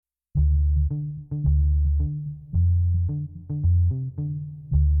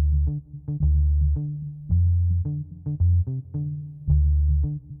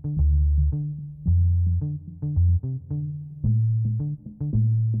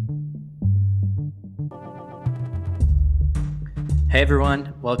Hey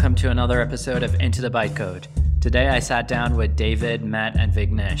everyone, welcome to another episode of Into the Bytecode. Today I sat down with David, Matt, and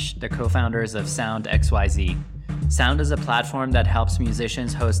Vignesh, the co-founders of Sound XYZ. Sound is a platform that helps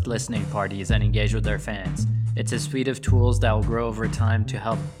musicians host listening parties and engage with their fans. It's a suite of tools that will grow over time to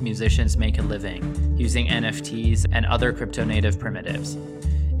help musicians make a living using NFTs and other crypto-native primitives.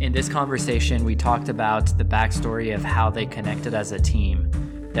 In this conversation, we talked about the backstory of how they connected as a team,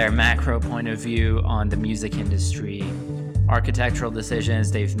 their macro point of view on the music industry, architectural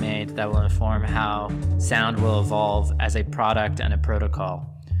decisions they've made that will inform how sound will evolve as a product and a protocol.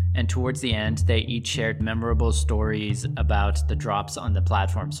 And towards the end, they each shared memorable stories about the drops on the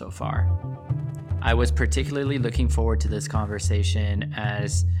platform so far. I was particularly looking forward to this conversation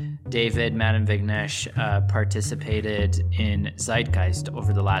as David, Matt, and Vignesh participated in Zeitgeist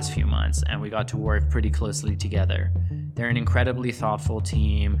over the last few months, and we got to work pretty closely together. They're an incredibly thoughtful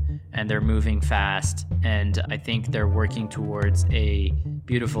team, and they're moving fast, and I think they're working towards a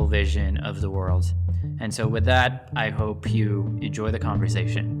beautiful vision of the world. And so with that, I hope you enjoy the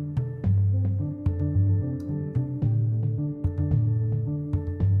conversation.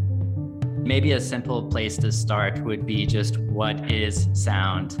 Maybe a simple place to start would be just what is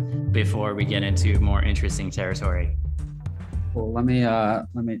sound before we get into more interesting territory. Well, let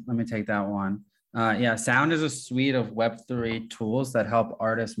me take that one. Sound is a suite of Web3 tools that help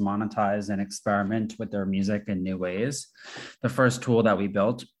artists monetize and experiment with their music in new ways. The first tool that we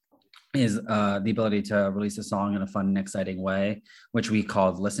built is the ability to release a song in a fun and exciting way, which we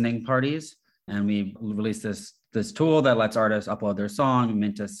called listening parties. And we released this tool that lets artists upload their song,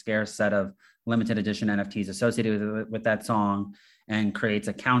 mint a scarce set of limited edition NFTs associated with that song, and creates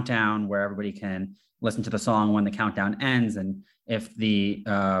a countdown where everybody can listen to the song when the countdown ends. And if the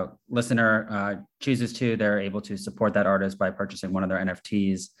listener chooses to, they're able to support that artist by purchasing one of their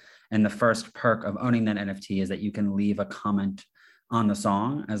NFTs. And the first perk of owning that NFT is that you can leave a comment on the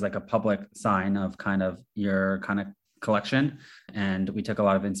song as like a public sign of kind of your kind of collection. And we took a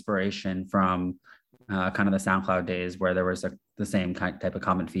lot of inspiration from kind of the SoundCloud days where there was the same type of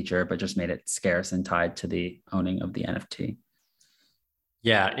comment feature, but just made it scarce and tied to the owning of the NFT.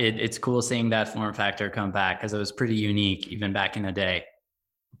 Yeah, it's cool seeing that form factor come back because it was pretty unique even back in the day.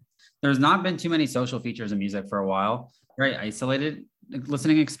 There's not been too many social features in music for a while. Very isolated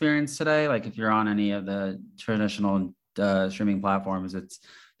listening experience today. Like if you're on any of the traditional streaming platforms, it's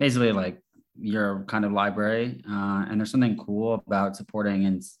basically like your kind of library. And there's something cool about supporting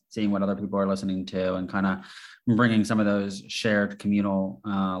and seeing what other people are listening to and kind of bringing some of those shared communal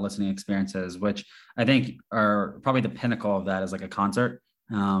listening experiences, which I think are probably the pinnacle of that is like a concert.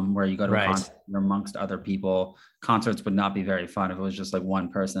 Where you go to a concert amongst other people. Concerts would not be very fun if it was just like one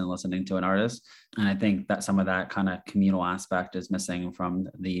person listening to an artist. And I think that some of that kind of communal aspect is missing from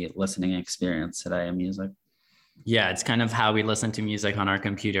the listening experience today in music. Yeah, it's kind of how we listen to music on our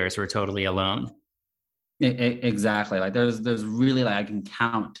computers. We're totally alone. Exactly. Like there's really, like, I can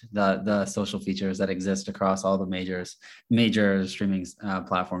count the social features that exist across all the major streaming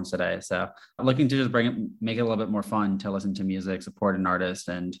platforms today. So I'm looking to just make it a little bit more fun to listen to music, support an artist,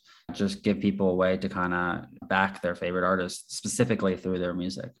 and just give people a way to kind of back their favorite artists specifically through their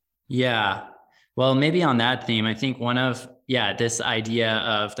music. Yeah. Well, maybe on that theme, I think this idea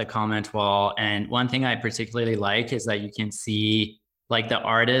of the comment wall, and one thing I particularly like is that you can see like the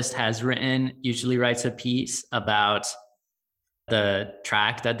artist usually writes a piece about the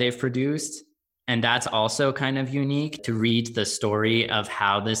track that they've produced. And that's also kind of unique to read the story of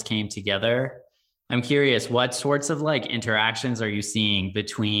how this came together. I'm curious, what sorts of like interactions are you seeing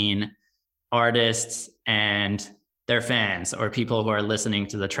between artists and their fans or people who are listening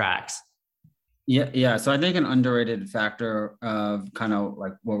to the tracks? Yeah. So I think an underrated factor of kind of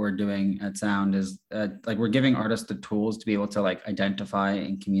like what we're doing at Sound is like we're giving artists the tools to be able to like identify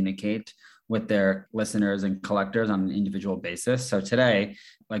and communicate with their listeners and collectors on an individual basis. So today,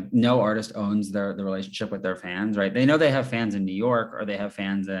 like no artist owns the relationship with their fans, right? They know they have fans in New York or they have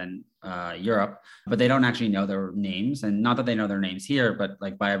fans in Europe, but they don't actually know their names. And not that they know their names here, but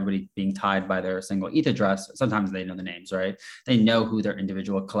like by everybody being tied by their single ETH address, sometimes they know the names, right? They know who their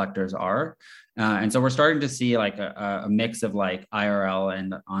individual collectors are. And so we're starting to see like a mix of like IRL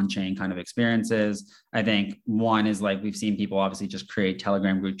and on-chain kind of experiences. I think one is like we've seen people obviously just create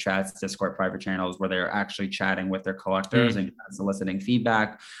Telegram group chats, Discord private channels where they're actually chatting with their collectors and soliciting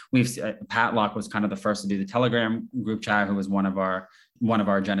feedback. Pat Locke was kind of the first to do the Telegram group chat, who was one of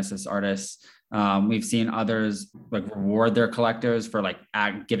our Genesis artists. We've seen others like reward their collectors for like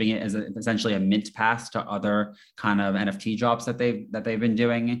giving it as essentially a mint pass to other kind of NFT drops that they've been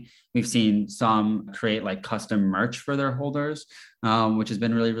doing. We've seen some create like custom merch for their holders, which has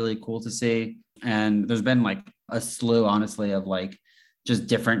been really, really cool to see. And there's been like a slew, honestly, of like just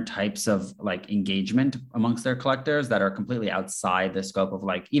different types of like engagement amongst their collectors that are completely outside the scope of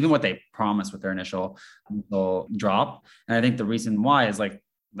like even what they promised with their initial drop. And I think the reason why is like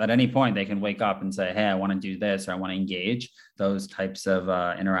at any point they can wake up and say, hey, I want to do this, or I want to engage. Those types of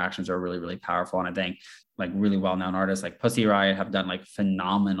interactions are really, really powerful. And I think like really well-known artists like Pussy Riot have done like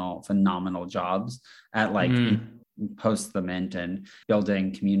phenomenal jobs at like post the mint and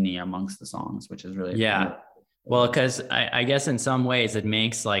building community amongst the songs, which is really, yeah. Well, because I guess in some ways it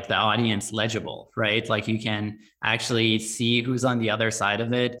makes like the audience legible, right? Like you can actually see who's on the other side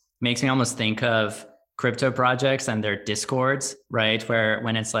of it. Makes me almost think of crypto projects and their discords, right? Where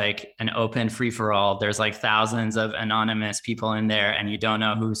when it's like an open free for all, there's like thousands of anonymous people in there and you don't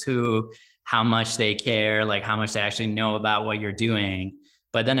know who's who, how much they care, like how much they actually know about what you're doing.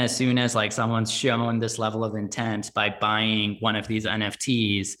 But then as soon as like someone's shown this level of intent by buying one of these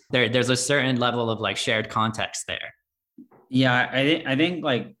NFTs, there's a certain level of like shared context there. Yeah, I think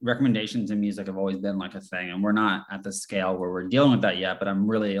like recommendations in music have always been like a thing, and we're not at the scale where we're dealing with that yet, but I'm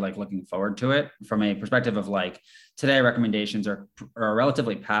really like looking forward to it from a perspective of like today recommendations are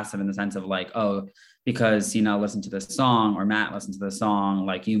relatively passive in the sense of like, oh, because listen to this song, or Matt listened to this song,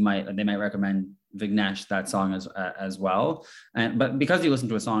 like they might recommend Vignesh that song as well. But because you listen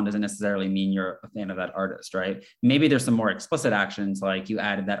to a song doesn't necessarily mean you're a fan of that artist, right? Maybe there's some more explicit actions, like you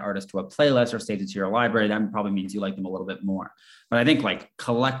added that artist to a playlist or saved it to your library. That probably means you like them a little bit more. But I think like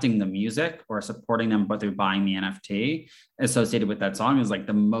collecting the music or supporting them, but through buying the NFT associated with that song is like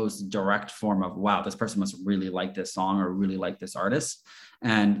the most direct form of, wow, this person must really like this song or really like this artist.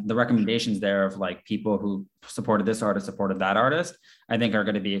 And the recommendations there of like people who supported this artist, supported that artist, I think are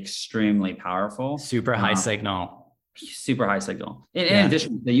going to be extremely powerful. Super high signal. Super high signal. In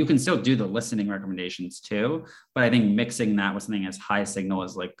addition, you can still do the listening recommendations too. But I think mixing that with something as high signal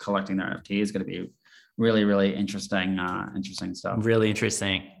as like collecting their NFT is going to be really, really interesting stuff. Really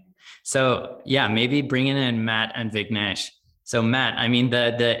interesting. So yeah, maybe bringing in Matt and Vignesh. So Matt, I mean,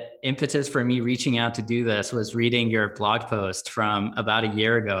 the impetus for me reaching out to do this was reading your blog post from about a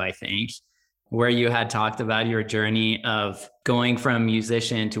year ago, I think, where you had talked about your journey of going from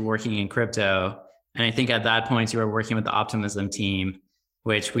musician to working in crypto. And I think at that point you were working with the Optimism team,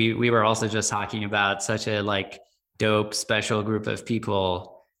 which we were also just talking about, such a like dope, special group of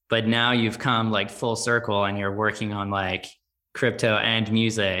people. But now you've come like full circle and you're working on like crypto and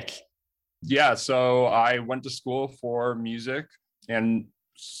music. Yeah, so I went to school for music and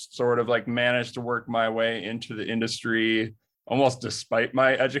sort of like managed to work my way into the industry almost despite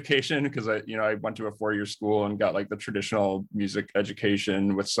my education, because I went to a 4-year school and got like the traditional music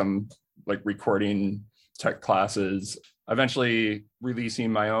education with some like recording tech classes, eventually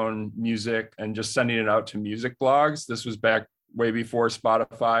releasing my own music and just sending it out to music blogs. This was back way before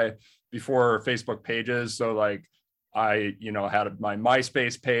Spotify, before Facebook pages. So like I, had my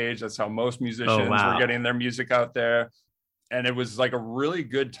MySpace page. That's how most musicians were getting their music out there. And it was like a really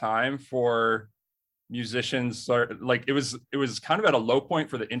good time for musicians. Like it was kind of at a low point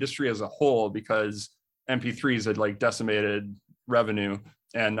for the industry as a whole, because MP3s had like decimated revenue.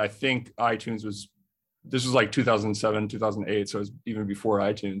 And I think this was like 2007, 2008. So it was even before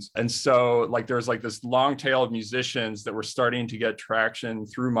iTunes. And so like, there was like this long tail of musicians that were starting to get traction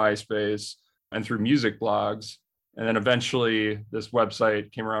through MySpace and through music blogs. And then eventually this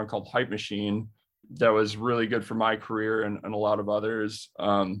website came around called Hype Machine that was really good for my career and a lot of others,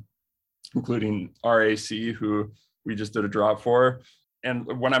 including RAC, who we just did a drop for. And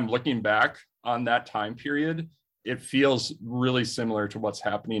when I'm looking back on that time period, it feels really similar to what's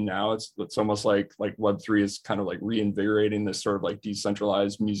happening now. It's almost like Web3 is kind of like reinvigorating this sort of like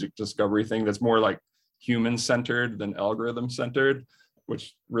decentralized music discovery thing that's more like human-centered than algorithm-centered,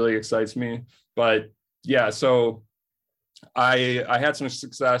 which really excites me. But yeah, so I had some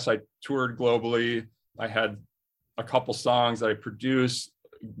success. I toured globally. I had a couple songs that I produced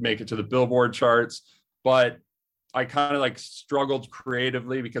make it to the Billboard charts, but I kind of like struggled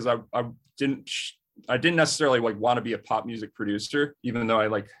creatively because I didn't necessarily like want to be a pop music producer, even though I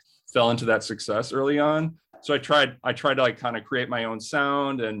like fell into that success early on. So I tried to like kind of create my own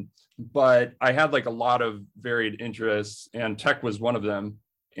sound, but I had like a lot of varied interests, and tech was one of them.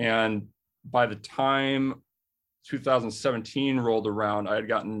 And by the time 2017 rolled around, I had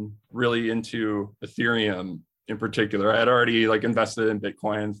gotten really into Ethereum in particular. I had already like invested in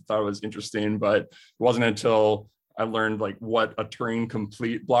Bitcoin, thought it was interesting, but it wasn't until I learned like what a Turing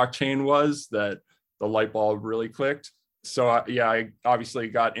complete blockchain was that the light bulb really clicked. So I obviously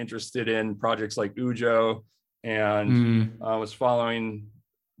got interested in projects like Ujo and was following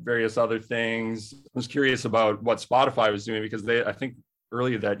various other things. I was curious about what Spotify was doing because I think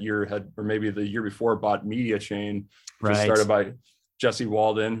early that year had, or maybe the year before, bought Media Chain, which was Right. started by Jesse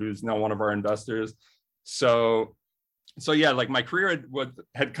Walden, who's now one of our investors. So yeah, like my career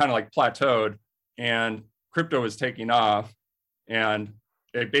had kind of like plateaued, and crypto was taking off, and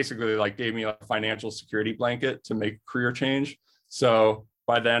it basically like gave me a financial security blanket to make career change. So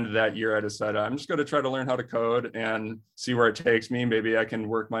by the end of that year, I decided I'm just going to try to learn how to code and see where it takes me. Maybe I can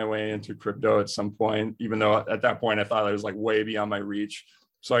work my way into crypto at some point, even though at that point I thought it was like way beyond my reach.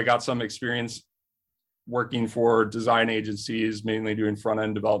 So I got some experience working for design agencies, mainly doing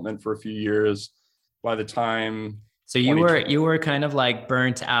front-end development for a few years. By the time So you were kind of like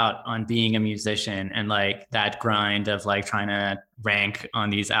burnt out on being a musician and like that grind of like trying to rank on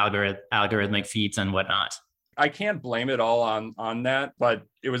these algorithmic feeds and whatnot. I can't blame it all on that, but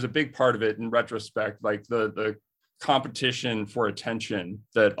it was a big part of it in retrospect, like the competition for attention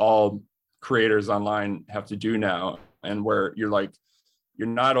that all creators online have to do now, and where you're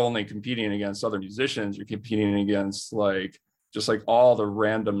not only competing against other musicians, you're competing against like just like all the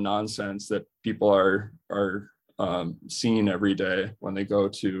random nonsense that people are seeing every day when they go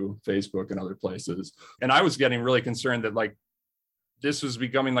to Facebook and other places. And I was getting really concerned that like this was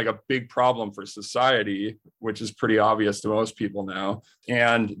becoming like a big problem for society, which is pretty obvious to most people now.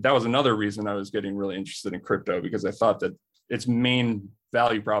 And that was another reason I was getting really interested in crypto, because I thought that its main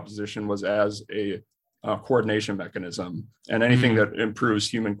value proposition was as a coordination mechanism, and anything that improves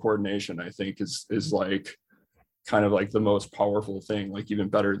human coordination, I think is like kind of like the most powerful thing, like even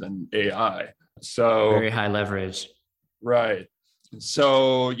better than AI. So very high leverage. Right.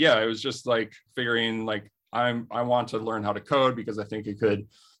 So yeah, it was just like figuring like I want to learn how to code, because I think it could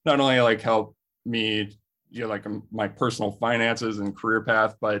not only like help me, like my personal finances and career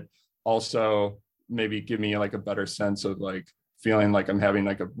path, but also maybe give me like a better sense of like feeling like I'm having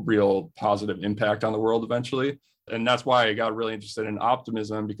like a real positive impact on the world eventually. And that's why I got really interested in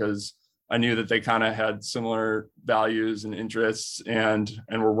Optimism, because I knew that they kind of had similar values and interests, and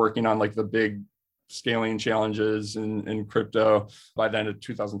were working on like the big scaling challenges in crypto. By the end of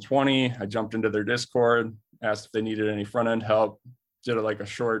 2020, I jumped into their Discord, asked if they needed any front end help, did like a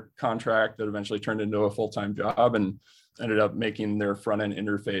short contract that eventually turned into a full-time job, and ended up making their front end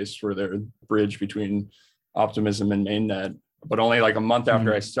interface for their bridge between Optimism and Mainnet. But only like a month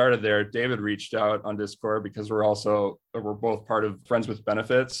after I started there, David reached out on Discord, because we're both part of Friends with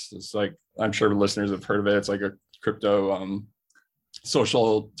Benefits. It's like, I'm sure listeners have heard of it. It's like a crypto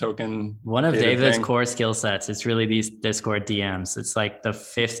social token. One of David's thing. core skill sets. It's really these Discord DMs. It's like the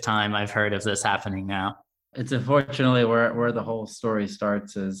 5th time I've heard of this happening now. It's unfortunately where the whole story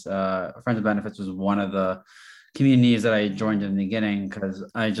starts is Friends with Benefits was one of the communities that I joined in the beginning, because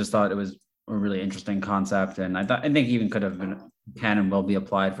I just thought it was a really interesting concept, and I think even can and will be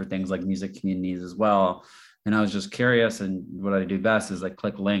applied for things like music communities as well. And I was just curious, and what I do best is like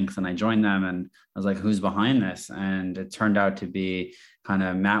click links, and I joined them, and I was like, who's behind this? And it turned out to be kind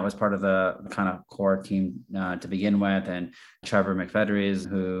of Matt was part of the kind of core team to begin with, and Trevor McFedries,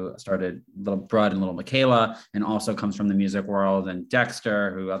 who started Little Brud and Little Michaela, and also comes from the music world, and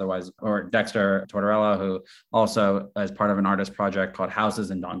Dexter Tortorella, who also is part of an artist project called Houses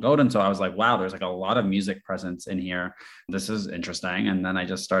in Don Golden. So I was like, wow, there's like a lot of music presence in here. This is interesting. And then I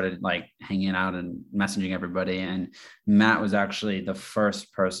just started like hanging out and messaging everybody. And Matt was actually the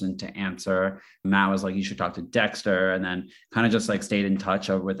first person to answer. Matt was like, you should talk to Dexter, and then kind of just like stayed in touch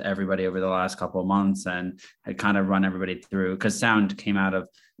with everybody over the last couple of months, and had kind of run everybody through, because sound came out of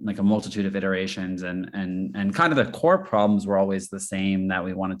like a multitude of iterations, and kind of the core problems were always the same that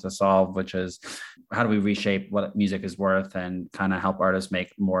we wanted to solve, which is how do we reshape what music is worth and kind of help artists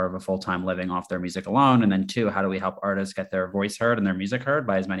make more of a full-time living off their music alone. And then 2, how do we help artists get their voice heard and their music heard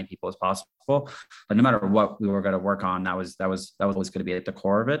by as many people as possible? But no matter what we were going to work on, that was always going to be at the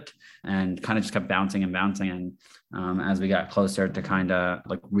core of it, and kind of just kept bouncing. And as we got closer to kind of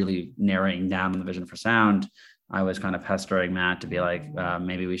like really narrowing down the vision for sound, I was kind of pestering Matt to be like,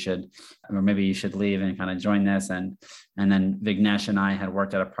 maybe you should leave and kind of join this. And then Vignesh and I had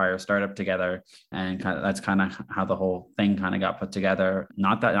worked at a prior startup together, and that's kind of how the whole thing kind of got put together.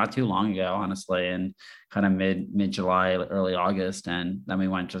 Not too long ago, honestly, and kind of mid July, early August. And then we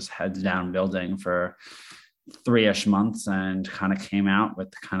went just heads down building for 3-ish months, and kind of came out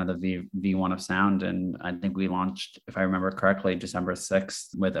with kind of the V1 of sound. And I think we launched, if I remember correctly, December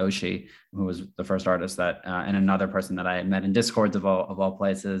 6th with Oshi, who was the first artist that, and another person that I had met in Discords of all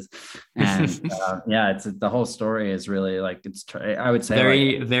places. And it's the whole story is really like, I would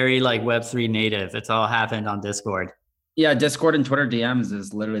say very like Web3 native. It's all happened on Discord. Yeah, Discord and Twitter DMs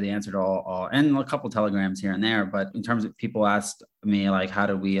is literally the answer to all, and a couple telegrams here and there. But in terms of people asked me, like, how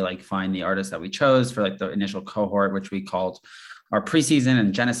do we like find the artists that we chose for like the initial cohort, which we called our preseason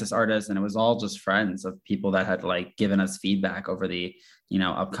and Genesis artists, and it was all just friends of people that had like given us feedback over the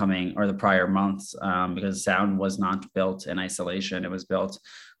upcoming or the prior months, because sound was not built in isolation. It was built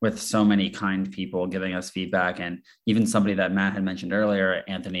with so many kind people giving us feedback. And even somebody that Matt had mentioned earlier,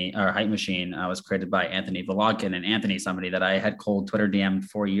 Anthony, or Hype Machine, was created by Anthony Volodkin. And Anthony, somebody that I had cold Twitter DM'd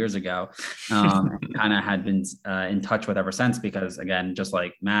 4 years ago, kind of had been in touch with ever since, because again, just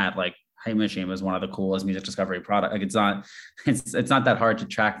like Matt, like Hype Machine was one of the coolest music discovery product. Like it's not that hard to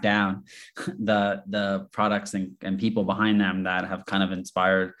track down the products and people behind them that have kind of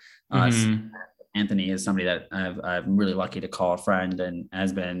inspired us. Mm-hmm. Anthony is somebody that I'm really lucky to call a friend, and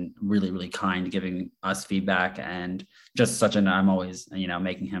has been really, really kind, giving us feedback, and just I'm always,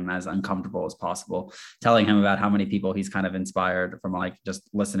 making him as uncomfortable as possible, telling him about how many people he's kind of inspired from, like, just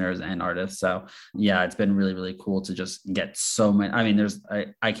listeners and artists. So yeah, it's been really, really cool to just get so many. I mean,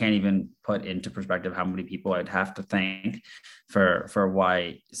 I can't even put into perspective how many people I'd have to thank for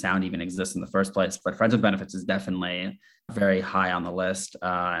why sound even exists in the first place. But Friends with Benefits is definitely very high on the list.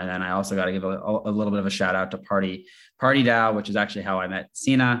 And then I also got to give a little bit of a shout out to Party DAO, which is actually how I met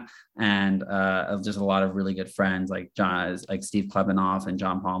Sina, and just a lot of really good friends like Steve Klebanoff and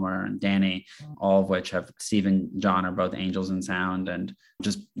John Palmer and Danny, all of which Steve and John are both angels in sound. And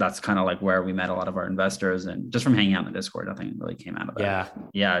just that's kind of like where we met a lot of our investors, and just from hanging out in the Discord, nothing really came out of that.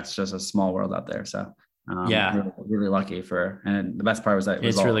 Yeah, it's just a small world out there. So really, really lucky and the best part was that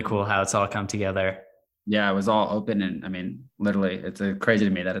it's really cool how it's all come together. Yeah, it was all open, and I mean, literally, it's crazy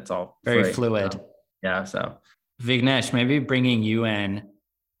to me that it's all very free. fluid. So Vignesh, maybe bringing you in,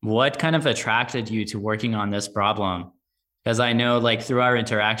 what kind of attracted you to working on this problem? Because I know, like, through our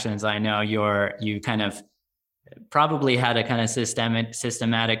interactions, I know you kind of probably had a kind of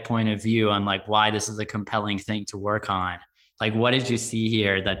systematic point of view on like why this is a compelling thing to work on. Like, what did you see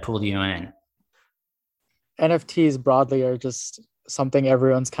here that pulled you in? NFTs broadly are just something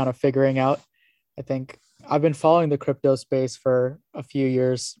everyone's kind of figuring out. I think I've been following the crypto space for a few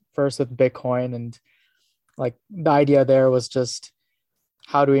years, first with Bitcoin. And like the idea there was just,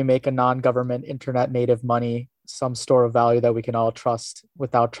 how do we make a non-government internet native money, some store of value that we can all trust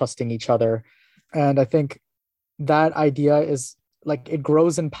without trusting each other? And I think that idea is like, it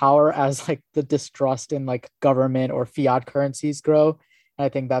grows in power as like the distrust in like government or fiat currencies grow. And I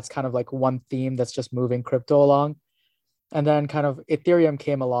think that's kind of like one theme that's just moving crypto along. And then kind of Ethereum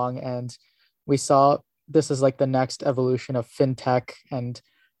came along, and we saw this is like the next evolution of fintech and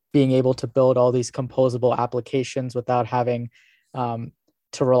being able to build all these composable applications without having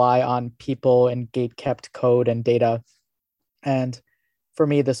to rely on people and gate-kept code and data. And for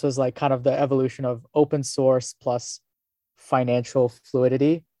me, this was like kind of the evolution of open source plus financial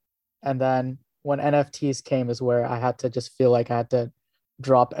fluidity. And then when NFTs came is where I had to just feel like I had to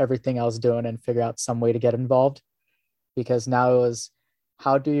drop everything I was doing and figure out some way to get involved. Because now it was,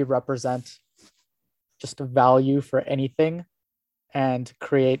 how do you represent just a value for anything and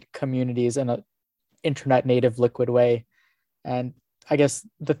create communities in an internet native liquid way? And I guess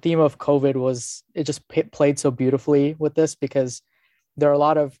the theme of COVID was, it just played so beautifully with this, because there are a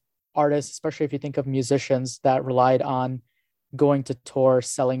lot of artists, especially if you think of musicians, that relied on going to tour,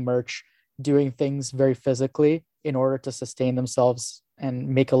 selling merch, doing things very physically in order to sustain themselves and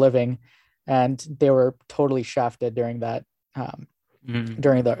make a living. And they were totally shafted during that,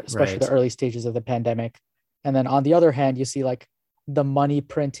 during especially the early stages of the pandemic. And then on the other hand, you see like the money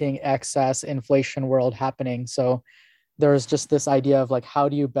printing excess inflation world happening. So there's just this idea of like, how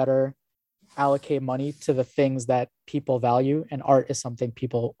do you better allocate money to the things that people value? And art is something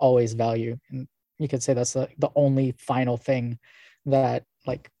people always value. And you could say that's the only final thing that,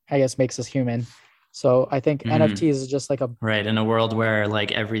 like, I guess makes us human. So I think NFTs is just like right, in a world where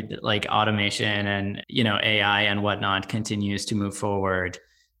like automation and, AI and whatnot continues to move forward,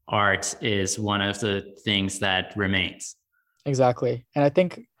 art is one of the things that remains. Exactly. And I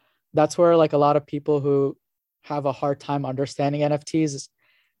think that's where like a lot of people who have a hard time understanding NFTs,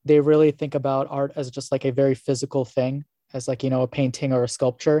 they really think about art as just like a very physical thing, as like, a painting or a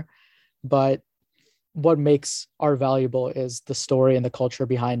sculpture. But what makes art valuable is the story and the culture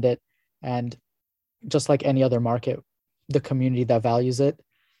behind it. And just like any other market, the community that values it.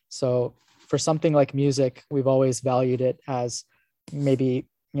 So for something like music, we've always valued it as maybe,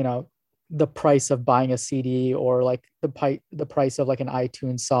 the price of buying a CD, or like the price of like an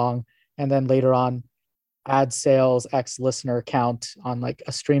iTunes song. And then later on, ad sales, X listener count on like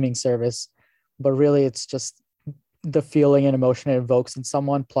a streaming service. But really, it's just the feeling and emotion it evokes in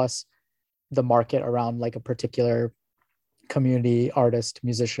someone, plus the market around like a particular community, artist,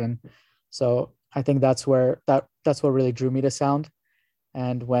 musician. So I think that's what really drew me to sound.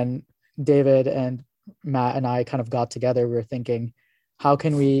 And when David and Matt and I kind of got together, we were thinking, how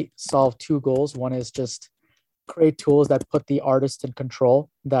can we solve two goals? One is just create tools that put the artist in control,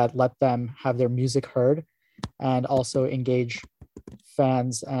 that let them have their music heard, and also engage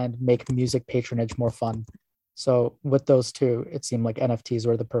fans and make music patronage more fun. So with those two, it seemed like NFTs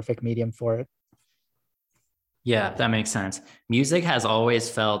were the perfect medium for it. Yeah, that makes sense. Music has always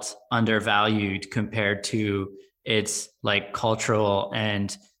felt undervalued compared to its like cultural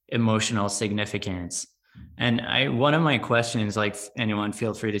and emotional significance. And one of my questions, like anyone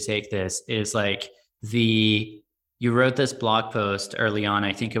feel free to take this, is like you wrote this blog post early on.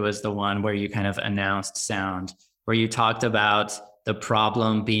 I think it was the one where you kind of announced Sound, where you talked about the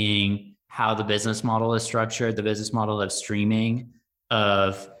problem being how the business model is structured, the business model of streaming,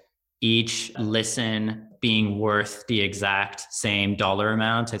 of each listen being worth the exact same dollar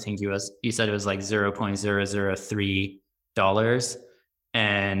amount. I think you said it was like $0.003,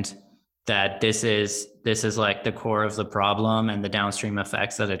 and that this is like the core of the problem and the downstream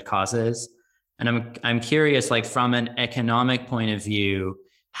effects that it causes. And I'm curious, like from an economic point of view,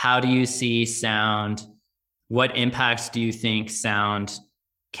 how do you see sound? What impacts do you think sound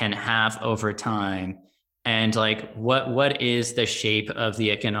can have over time? And like, what is the shape of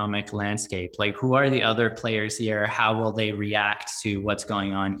the economic landscape? Like, who are the other players here? How will they react to what's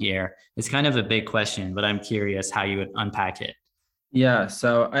going on here? It's kind of a big question, but I'm curious how you would unpack it. Yeah,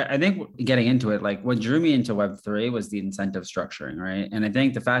 so I think getting into it, like what drew me into Web3 was the incentive structuring, right? And I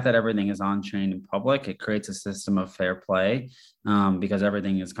think the fact that everything is on chain and public, it creates a system of fair play, because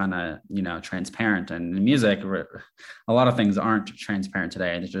everything is kind of, transparent. And in music, a lot of things aren't transparent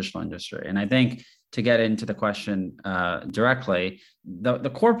today in the traditional industry. And I think to get into the question directly,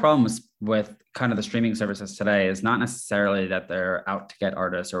 the core problems with kind of the streaming services today is not necessarily that they're out to get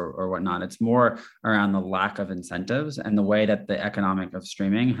artists or whatnot. It's more around the lack of incentives and the way that the economic of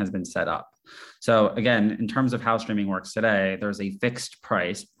streaming has been set up. So again, in terms of how streaming works today, there's a fixed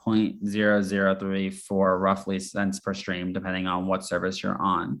price, 0.0034 roughly cents per stream, depending on what service you're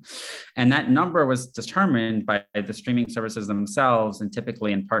on. And that number was determined by the streaming services themselves, and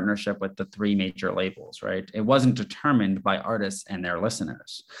typically in partnership with the three major labels, right? It wasn't determined by artists and their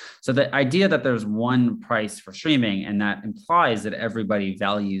listeners. So the idea that there's one price for streaming and that implies that everybody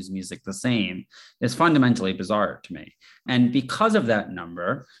values music the same is fundamentally bizarre to me. And because of that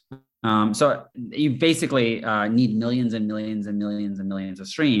number, so you basically need millions and millions and millions and millions of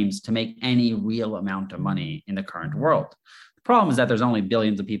streams to make any real amount of money in the current world. The problem is that there's only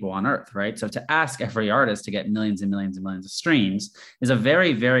billions of people on Earth, right? So to ask every artist to get millions and millions and millions of streams is a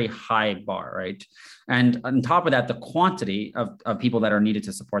very, very high bar, right? And on top of that, the quantity of people that are needed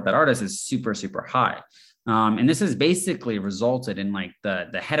to support that artist is super, super high. And this has basically resulted in like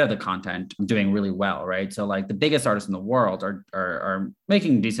the head of the content doing really well, right? So like the biggest artists in the world are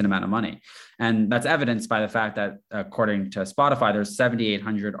making a decent amount of money. And that's evidenced by the fact that according to Spotify, there's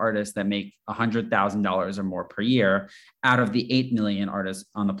 7,800 artists that make $100,000 or more per year out of the 8 million artists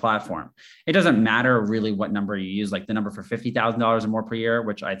on the platform. It doesn't matter really what number you use, like the number for $50,000 or more per year,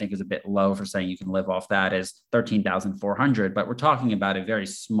 which I think is a bit low for saying you can live off that, is 13,400. But we're talking about a very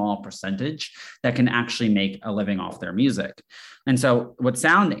small percentage that can actually make a living off their music. And so what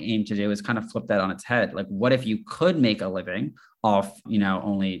Sound aimed to do is kind of flip that on its head. Like, what if you could make a living off,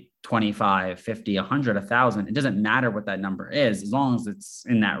 only 25, 50, 100, 1,000? It doesn't matter what that number is, as long as it's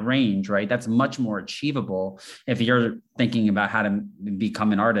in that range, right? That's much more achievable if you're thinking about how to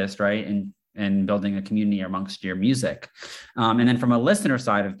become an artist, right? And building a community amongst your music. And then from a listener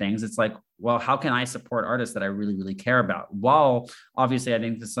side of things, it's like, well, how can I support artists that I really, really care about? While obviously I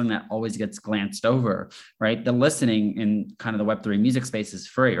think this is something that always gets glanced over, right? The listening in kind of the Web3 music space is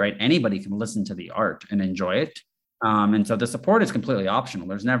free, right? Anybody can listen to the art and enjoy it. And so the support is completely optional.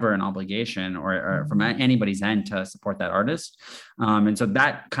 There's never an obligation or from anybody's end to support that artist. And so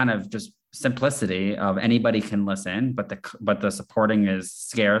that kind of just simplicity of anybody can listen, but the supporting is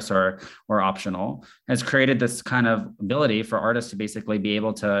scarce or optional, has created this kind of ability for artists to basically be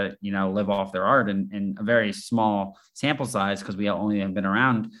able to live off their art in a very small sample size, because we only have been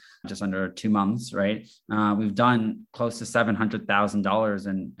around just under 2 months, right? We've done close to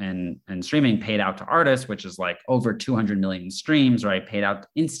 $700,000 in streaming paid out to artists, which is like over 200 million streams, right? Paid out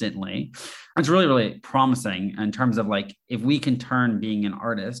instantly. It's really, really promising in terms of like, if we can turn being an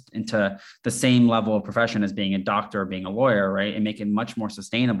artist into the same level of profession as being a doctor or being a lawyer, right? And make it much more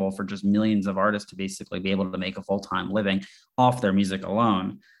sustainable for just millions of artists to basically be able to make a full-time living off their music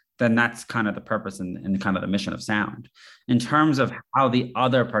alone, then that's kind of the purpose and kind of the mission of Sound. In terms of how the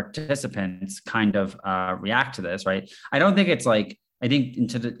other participants kind of react to this, right? I don't think it's like I think in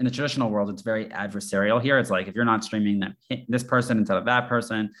the traditional world, it's very adversarial here. It's like, if you're not streaming this person instead of that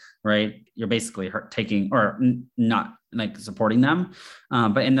person, right, you're basically taking or not like supporting them.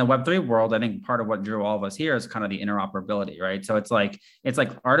 But in the Web3 world, I think part of what drew all of us here is kind of the interoperability, right? So it's like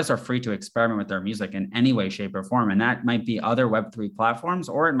artists are free to experiment with their music in any way, shape, or form. And that might be other Web3 platforms,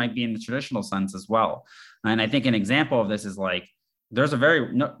 or it might be in the traditional sense as well. And I think an example of this is like, there's a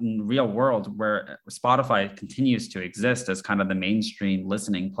very real world where Spotify continues to exist as kind of the mainstream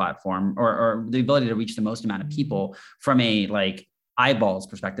listening platform, or the ability to reach the most amount of people from a like eyeballs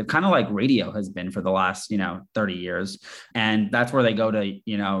perspective, kind of like radio has been for the last 30 years. And that's where they go to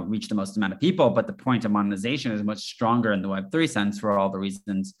reach the most amount of people. But the point of monetization is much stronger in the Web3 sense for all the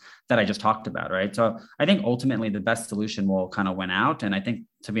reasons that I just talked about, right? So I think ultimately the best solution will kind of win out. And I think,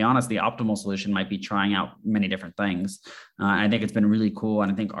 to be honest, the optimal solution might be trying out many different things. I think it's been really cool,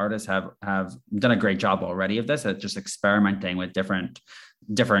 and I think artists have done a great job already of this, at just experimenting with different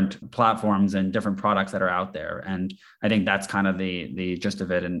platforms and different products that are out there. And I think that's kind of the gist of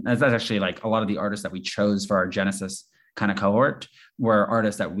it. And that's actually like a lot of the artists that we chose for our Genesis kind of cohort were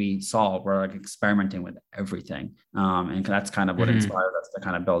artists that we saw were like experimenting with everything. And that's kind of what inspired us to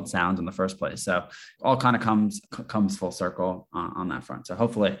kind of build Sound in the first place. So all kind of comes full circle on that front. So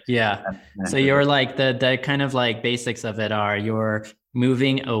hopefully. Yeah. So you're like the kind of like basics of it are you're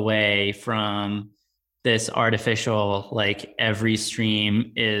moving away from this artificial, like every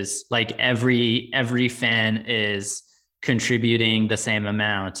stream is like every fan is contributing the same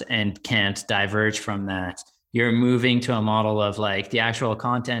amount and can't diverge from that. You're moving to a model of like the actual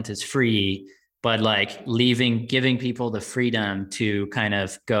content is free, but like giving people the freedom to kind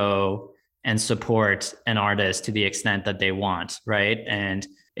of go and support an artist to the extent that they want, right? And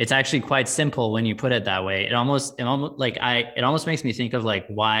it's actually quite simple when you put it that way. It almost makes me think of like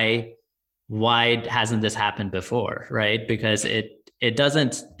why hasn't this happened before, right? Because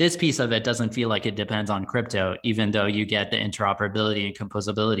this piece of it doesn't feel like it depends on crypto, even though you get the interoperability and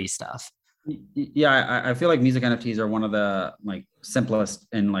composability stuff. Yeah, I feel like music NFTs are one of the like simplest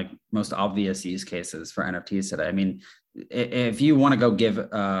and like most obvious use cases for NFTs today. I mean, if you want to go give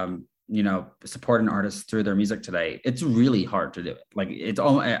support an artist through their music today, it's really hard to do it. Like it's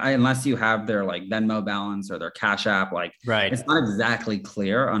all unless you have their like Venmo balance or their Cash App, like right. It's not exactly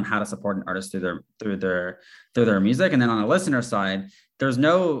clear on how to support an artist through their music. And then on the listener side, there's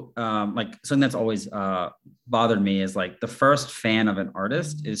no like something that's always bothered me is like the first fan of an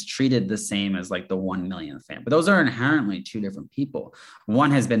artist is treated the same as like the 1 millionth fan, but those are inherently two different people. One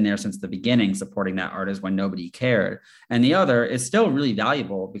has been there since the beginning supporting that artist when nobody cared, and the other is still really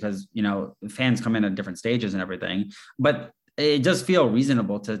valuable because fans come in at different stages and everything, but it does feel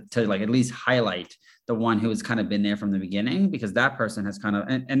reasonable to like at least highlight the one who has kind of been there from the beginning, because that person has kind of,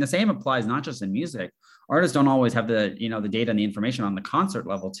 and the same applies not just in music. Artists don't always have the data and the information on the concert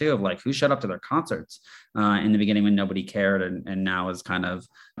level too, of like who showed up to their concerts in the beginning when nobody cared, and now is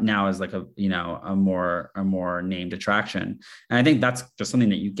like a more named attraction. And I think that's just something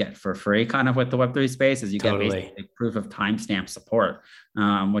that you get for free kind of with the Web3 space, is you get basically proof of timestamp support,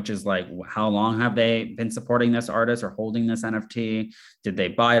 which is like, how long have they been supporting this artist or holding this NFT? Did they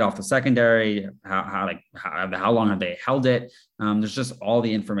buy it off the secondary? How long have they held it? There's just all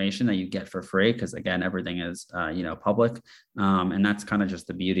the information that you get for free, because again, everything is public, and that's kind of just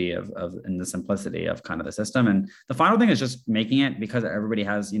the beauty of and the simplicity of kind of the system. And the final thing is just making it, because everybody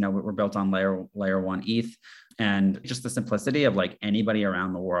has we're built on layer 1 ETH, and just the simplicity of like anybody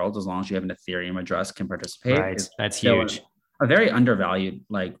around the world, as long as you have an Ethereum address, can participate. Right, that's huge. A very undervalued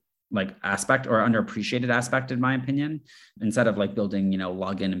like aspect, or underappreciated aspect, in my opinion. Instead of like building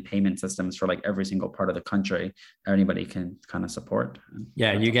login and payment systems for like every single part of the country, anybody can kind of support.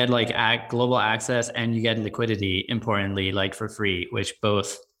 Yeah, you get like global access, and you get liquidity, importantly, like for free, which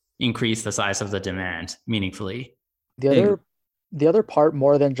both increase the size of the demand meaningfully. The other part,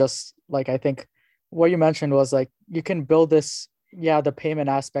 more than just like, I think what you mentioned was like, you can build this, the payment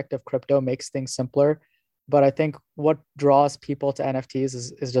aspect of crypto makes things simpler. But I think what draws people to NFTs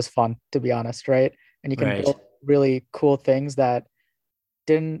is just fun, to be honest, right? And you can build really cool things that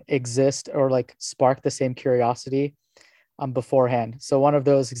didn't exist or like spark the same curiosity beforehand. So one of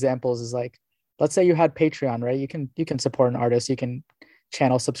those examples is like, let's say you had Patreon, right? You can support an artist, you can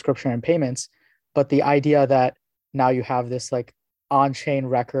channel subscription and payments, but the idea that now you have this like on-chain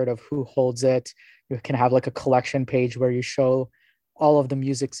record of who holds it, you can have like a collection page where you show all of the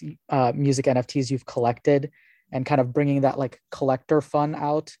music NFTs you've collected, and kind of bringing that like collector fun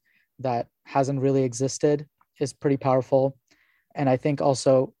out that hasn't really existed is pretty powerful. And I think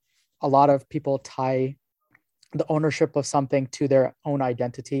also a lot of people tie the ownership of something to their own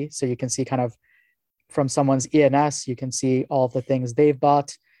identity. So you can see kind of from someone's ENS, you can see all the things they've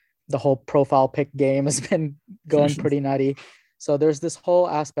bought. The whole profile pick game has been going pretty nutty. So there's this whole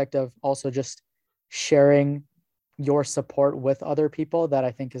aspect of also just sharing your support with other people that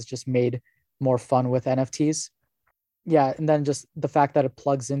I think is just made more fun with NFTs. Yeah, and then just the fact that it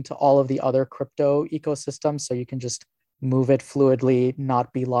plugs into all of the other crypto ecosystems, so you can just move it fluidly,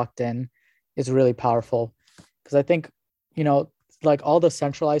 not be locked in, is really powerful. Because I think, like all the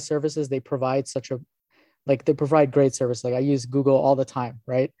centralized services, they provide they provide great service. Like I use Google all the time,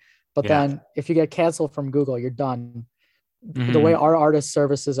 right? But then if you get canceled from Google, you're done. The way our artist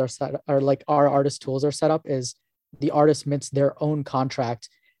services are set, or like our artist tools are set up, is the artist mints their own contract.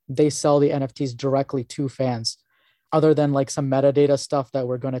 They sell the NFTs directly to fans. Other than like some metadata stuff that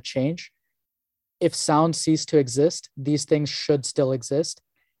we're going to change, if sound ceased to exist, these things should still exist,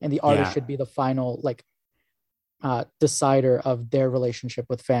 and the artist should be the final decider of their relationship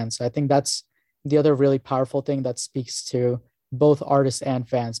with fans. So I think that's the other really powerful thing that speaks to both artists and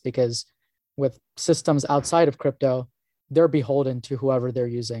fans, because with systems outside of crypto, they're beholden to whoever they're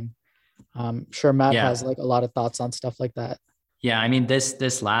using. Sure, Matt has like a lot of thoughts on stuff like that. Yeah, I mean,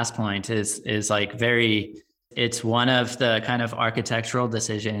 this last point is like it's one of the kind of architectural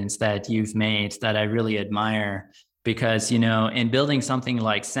decisions that you've made that I really admire, because, in building something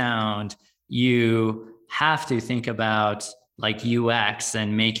like sound, you have to think about like UX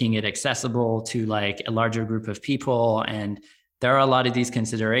and making it accessible to like a larger group of people. And there are a lot of these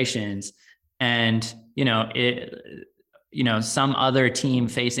considerations, and, some other team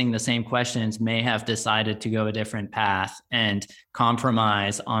facing the same questions may have decided to go a different path and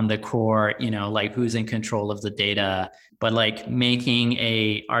compromise on the core, like who's in control of the data. But like making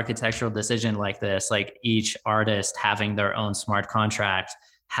a architectural decision like this, like each artist having their own smart contract,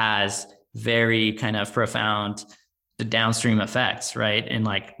 has very kind of profound the downstream effects, right? In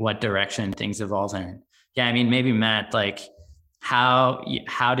like what direction things evolve in. Yeah, I mean, maybe Matt, like how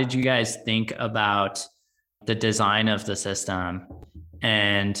did you guys think about the design of the system,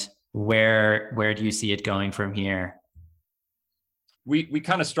 and where do you see it going from here? We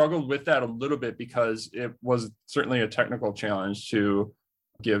kind of struggled with that a little bit, because it was certainly a technical challenge to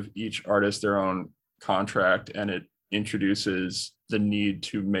give each artist their own contract, and it introduces the need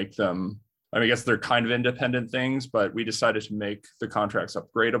to make them, I guess they're kind of independent things, but we decided to make the contracts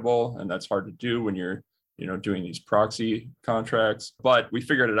upgradable, and that's hard to do when you're doing these proxy contracts. But we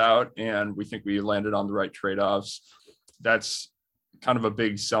figured it out, and we think we landed on the right trade-offs. That's kind of a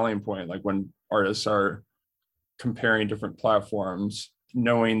big selling point, like when artists are comparing different platforms,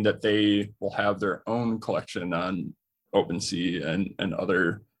 knowing that they will have their own collection on OpenSea and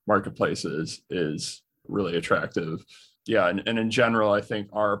other marketplaces is really attractive. Yeah, and in general, I think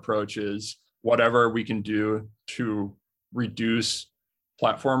our approach is whatever we can do to reduce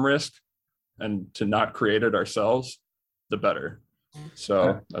platform risk and to not create it ourselves, the better.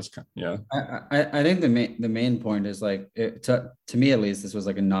 So that's I think the main point is like to me, at least, this was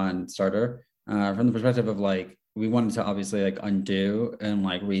like a non-starter from the perspective of like, we wanted to obviously like undo and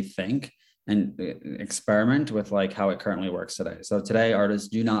like rethink and experiment with like how it currently works today. So today, artists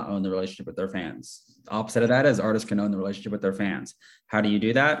do not own the relationship with their fans. The opposite of that is artists can own the relationship with their fans. How do you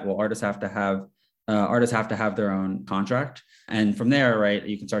do that? Well, artists have to have their own contract. And from there, right,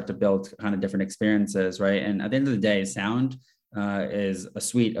 you can start to build kind of different experiences, right? And at the end of the day, sound is a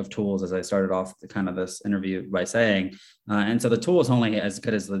suite of tools, as I started off kind of this interview by saying. And so the tool is only as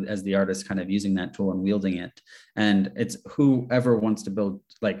good as the artist kind of using that tool and wielding it. And it's whoever wants to build,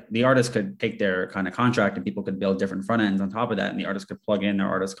 like the artist could take their kind of contract and people could build different front ends on top of that. And the artist could plug in their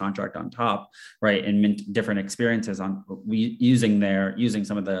artist contract on top, right? And mint different experiences on using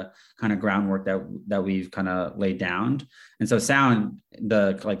some of the kind of groundwork that we've kind of laid down. And so Sound,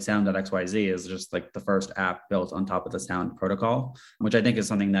 Sound.xyz is just like the first app built on top of the Sound protocol, which I think is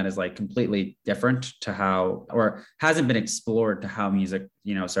something that is like completely different to how, or hasn't been explored to how music,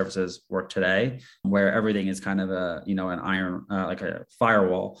 services work today, where everything is kind of an iron, like a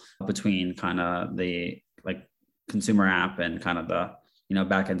firewall between kind of the like consumer app and kind of the,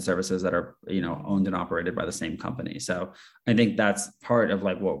 backend services that are, owned and operated by the same company. So I think that's part of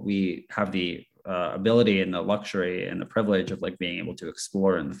like what we have the ability and the luxury and the privilege of like being able to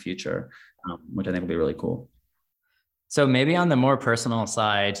explore in the future, which I think will be really cool. So maybe on the more personal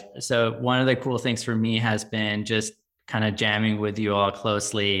side, so one of the cool things for me has been just kind of jamming with you all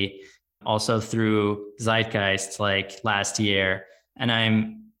closely, also through Zeitgeist like last year. And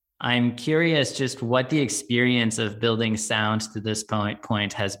I'm curious just what the experience of building Sound to this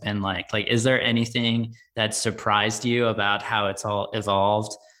point has been like. Like, is there anything that surprised you about how it's all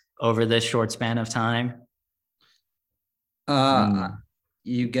evolved over this short span of time?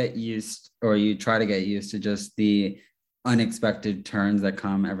 you get used, or you try to get used to, just the unexpected turns that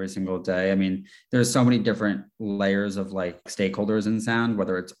come every single day. I mean, there's so many different layers of like stakeholders in sound,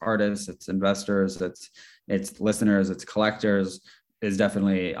 whether it's artists, it's investors, it's listeners, it's collectors, is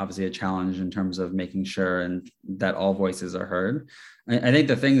definitely obviously a challenge in terms of making sure and that all voices are heard. I think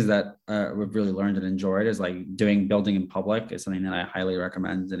the things that we've really learned and enjoyed is like building in public is something that I highly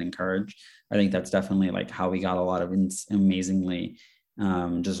recommend and encourage. I think that's definitely like how we got a lot of amazingly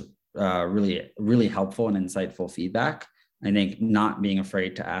really, really helpful and insightful feedback. I think not being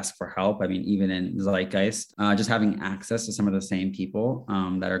afraid to ask for help. I mean, even in Zeitgeist, just having access to some of the same people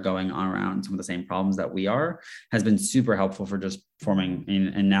that are going on around some of the same problems that we are has been super helpful for just forming.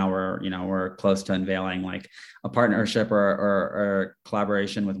 And now we're close to unveiling like a partnership or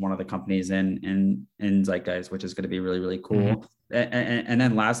collaboration with one of the companies in Zeitgeist, which is going to be really, really cool. Mm-hmm. And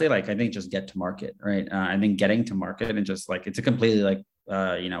then lastly, like I think just get to market, right? I think getting to market and just like it's a completely like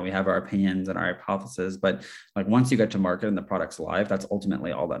we have our opinions and our hypotheses, but like once you get to market and the product's live, that's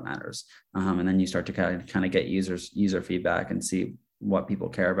ultimately all that matters. And then you start to kind of get user feedback and see what people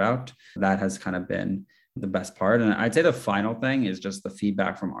care about. That has kind of been the best part. And I'd say the final thing is just the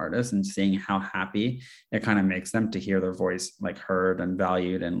feedback from artists and seeing how happy it kind of makes them to hear their voice like heard and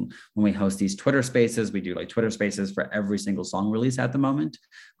valued. And when we host these Twitter spaces, we do like Twitter spaces for every single song release at the moment,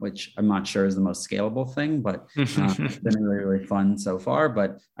 which I'm not sure is the most scalable thing, but it's been really, really fun so far.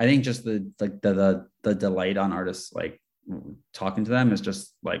 But I think just the delight on artists like talking to them is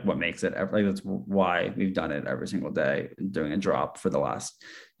just like what makes it like that's why we've done it every single day, doing a drop for the last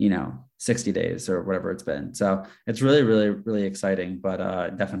 60 days or whatever it's been. So it's really, really, really exciting, but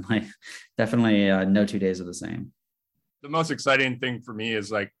definitely no 2 days are the same. The most exciting thing for me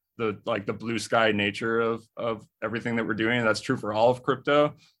is like the blue sky nature of everything that we're doing. And that's true for all of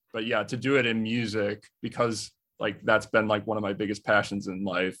crypto, but yeah, to do it in music, because like that's been like one of my biggest passions in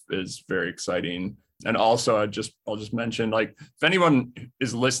life, is very exciting. And also I'll just mention, like, if anyone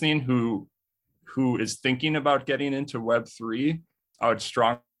is listening who is thinking about getting into Web3, I would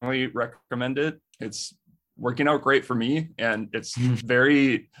strongly recommend it. It's working out great for me. And it's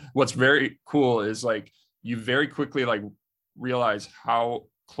what's very cool is like, you very quickly like realize how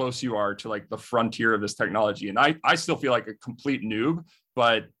close you are to like the frontier of this technology. And I still feel like a complete noob,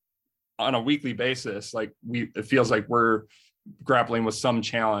 but on a weekly basis, like it feels like we're grappling with some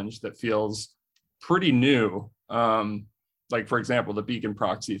challenge that feels pretty new. Like for example, the beacon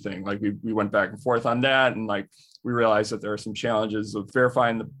proxy thing, like we went back and forth on that. And like, we realized that there are some challenges of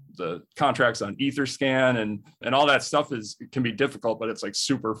verifying the contracts on Etherscan and all that stuff can be difficult, but it's like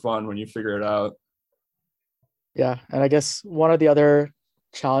super fun when you figure it out. Yeah. And I guess one of the other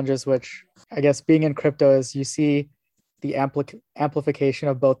challenges, which I guess being in crypto, is you see the amplification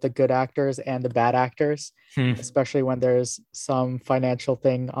of both the good actors and the bad actors, especially when there's some financial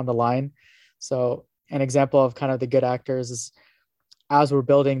thing on the line. So an example of kind of the good actors is, as we're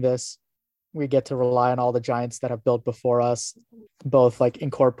building this, we get to rely on all the giants that have built before us, both like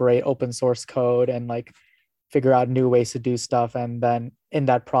incorporate open source code and like figure out new ways to do stuff. And then in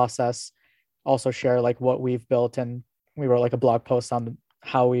that process, also share like what we've built. And we wrote like a blog post on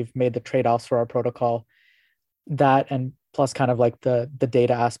how we've made the trade-offs for our protocol. That, and plus kind of like the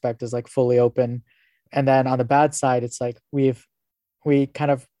data aspect is like fully open. And then on the bad side, it's like we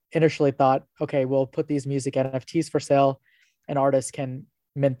kind of initially thought, okay, we'll put these music NFTs for sale and artists can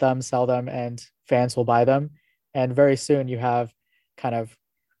mint them, sell them, and fans will buy them. And very soon you have kind of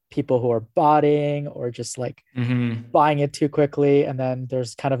people who are botting or just like buying it too quickly. And then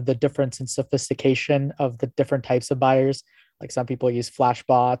there's kind of the difference in sophistication of the different types of buyers. Like some people use flash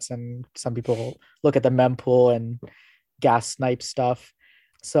bots and some people look at the mempool and gas snipe stuff.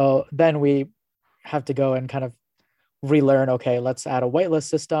 So then we have to go and kind of relearn, okay, let's add a whitelist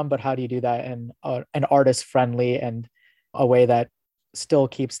system, but how do you do that in an artist friendly and a way that still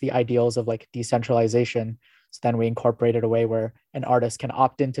keeps the ideals of like decentralization? So then we incorporated a way where an artist can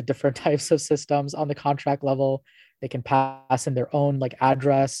opt into different types of systems on the contract level. They can pass in their own like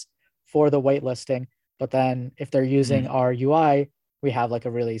address for the whitelisting. But then if they're using our UI, we have like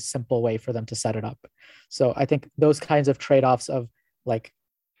a really simple way for them to set it up. So I think those kinds of trade-offs of like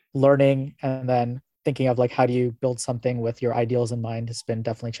learning and then thinking of like, how do you build something with your ideals in mind has been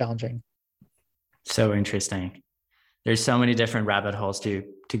definitely challenging. So interesting. There's so many different rabbit holes to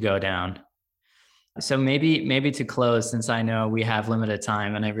go down. So maybe to close, since I know we have limited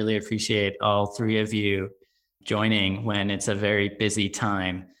time and I really appreciate all three of you joining when it's a very busy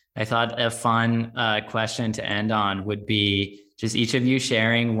time, I thought a fun question to end on would be just each of you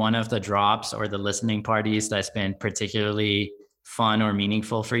sharing one of the drops or the listening parties that's been particularly fun or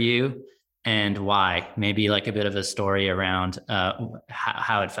meaningful for you. and why? Maybe like a bit of a story around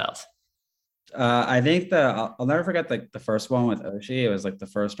how it felt. I think I'll never forget the first one with Oshi. It was like the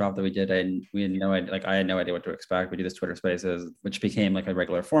first drop that we did, and we had no idea. Like I had no idea what to expect. We do this Twitter Spaces, which became like a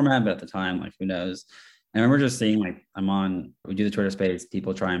regular format, but at the time, like who knows? And I remember just seeing like we do the Twitter Space,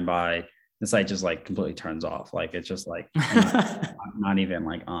 people try and buy. The site just like completely turns off. Like it's just like not even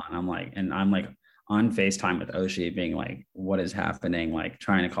like on. I'm like on FaceTime with Oshi being like, what is happening? Like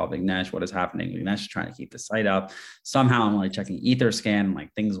trying to call Vignesh, what is happening? Vignesh is trying to keep the site up. Somehow I'm like checking Etherscan,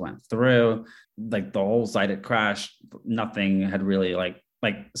 like things went through, like the whole site had crashed. Nothing had really like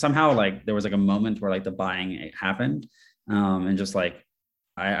somehow like there was like a moment where like the buying happened. And just like,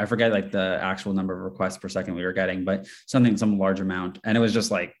 I forget like the actual number of requests per second we were getting, but some large amount. And it was just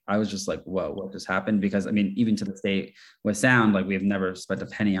like, I was just like, whoa, what just happened? Because I mean, even to this day with Sound, like we've never spent a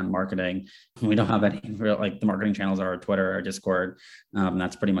penny on marketing. We don't have any real, like the marketing channels are our Twitter, our Discord.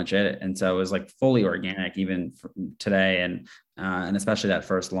 That's pretty much it. And so it was like fully organic even today. And especially that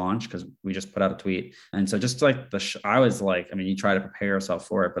first launch, because we just put out a tweet. And so just like I was like, I mean, you try to prepare yourself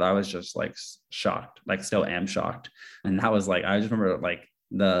for it, but I was just like shocked, like still am shocked. And that was like, I just remember like,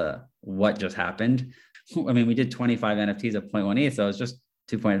 what just happened. I mean, we did 25 NFTs at 0.1 ETH, so it was just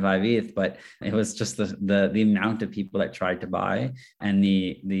 2.5 ETH, but it was just the amount of people that tried to buy and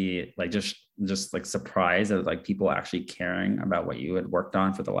the like just like surprise of like people actually caring about what you had worked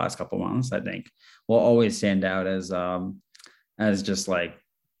on for the last couple of months, I think will always stand out as just like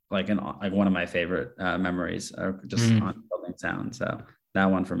one of my favorite memories just on Building Sound. So that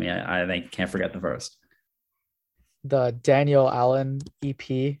one for me, I think can't forget the first. The Daniel Allen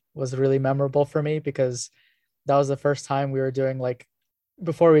EP was really memorable for me because that was the first time we were doing like,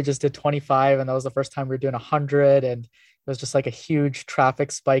 before we just did 25, and that was the first time we were doing 100, and it was just like a huge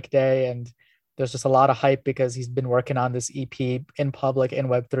traffic spike day, and there's just a lot of hype because he's been working on this EP in public in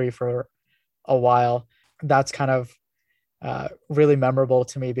Web3 for a while. That's kind of really memorable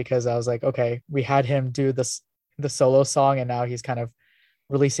to me because I was like, okay, we had him do the solo song, and now he's kind of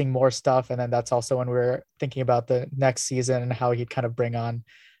releasing more stuff. And then that's also when we were thinking about the next season and how he'd kind of bring on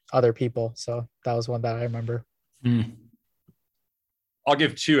other people. So that was one that I remember. I'll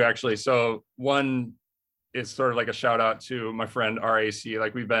give two actually. So one is sort of like a shout out to my friend RAC.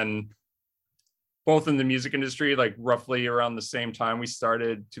 Like we've been both in the music industry, like roughly around the same time we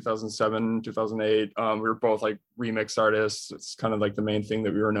started, 2007, 2008. We were both like remix artists. It's kind of like the main thing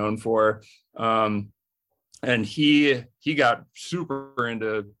that we were known for. And he got super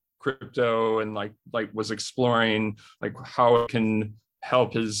into crypto and like was exploring like how it can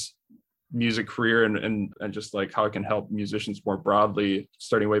help his music career and just like how it can help musicians more broadly.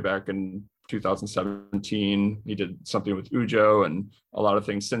 Starting way back in 2017, he did something with Ujo and a lot of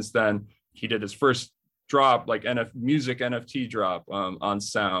things since then. He did his first drop, like music NFT drop on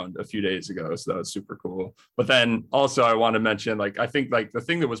Sound a few days ago. So that was super cool. But then also I want to mention, like, I think like the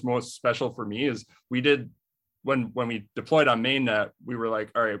thing that was most special for me is we did, when we deployed on mainnet, we were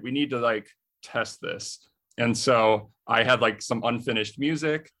like, all right, we need to like test this. And so I had like some unfinished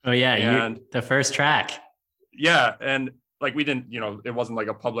music. Oh yeah, and the first track. Yeah, and like we didn't, it wasn't like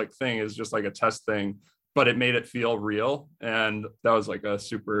a public thing. It was just like a test thing, but it made it feel real. And that was like a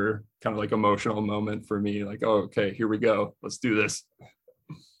super kind of like emotional moment for me. Like, oh, okay, here we go. Let's do this.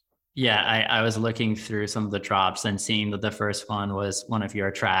 Yeah, I was looking through some of the drops and seeing that the first one was one of your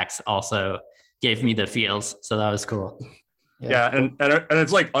tracks also gave me the feels. So that was cool. Yeah, and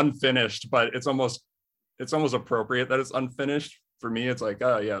it's like unfinished, but it's almost appropriate that it's unfinished. For me, it's like,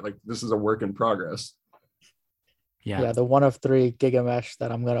 oh yeah, like this is a work in progress. Yeah, the one of 3 Gigamesh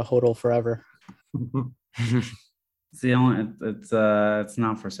that I'm gonna hodl forever. It's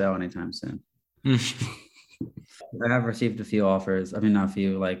not for sale anytime soon. I have received a few offers. I mean, not a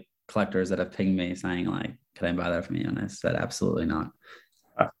few, like collectors that have pinged me saying like, can I buy that from you? And I said, absolutely not.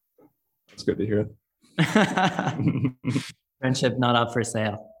 It's good to hear. Friendship not up for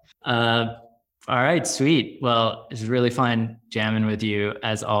sale. All right, sweet. Well, it's really fun jamming with you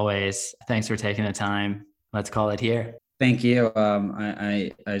as always. Thanks for taking the time. Let's call it here. Thank you.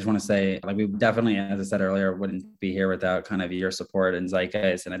 I just want to say, like, we definitely, as I said earlier, wouldn't be here without kind of your support and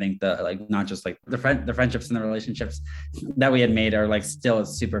Zeitgeist. And I think that, like, not just like the friendships and the relationships that we had made are like still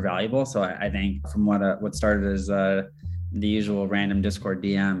super valuable. So I think from what started as the usual random Discord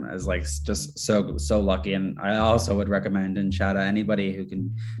DM as like just so lucky. And I also would recommend and shout out anybody who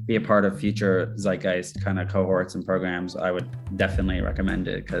can be a part of future Zeitgeist kind of cohorts and programs. I would definitely recommend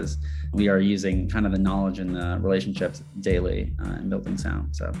it because we are using kind of the knowledge and the relationships daily in Building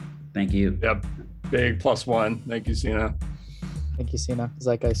Sound. So thank you. Yep. Big +1. Thank you, Sina. Thank you, Sina.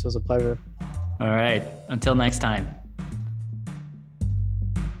 Zeitgeist was a pleasure. All right. Until next time.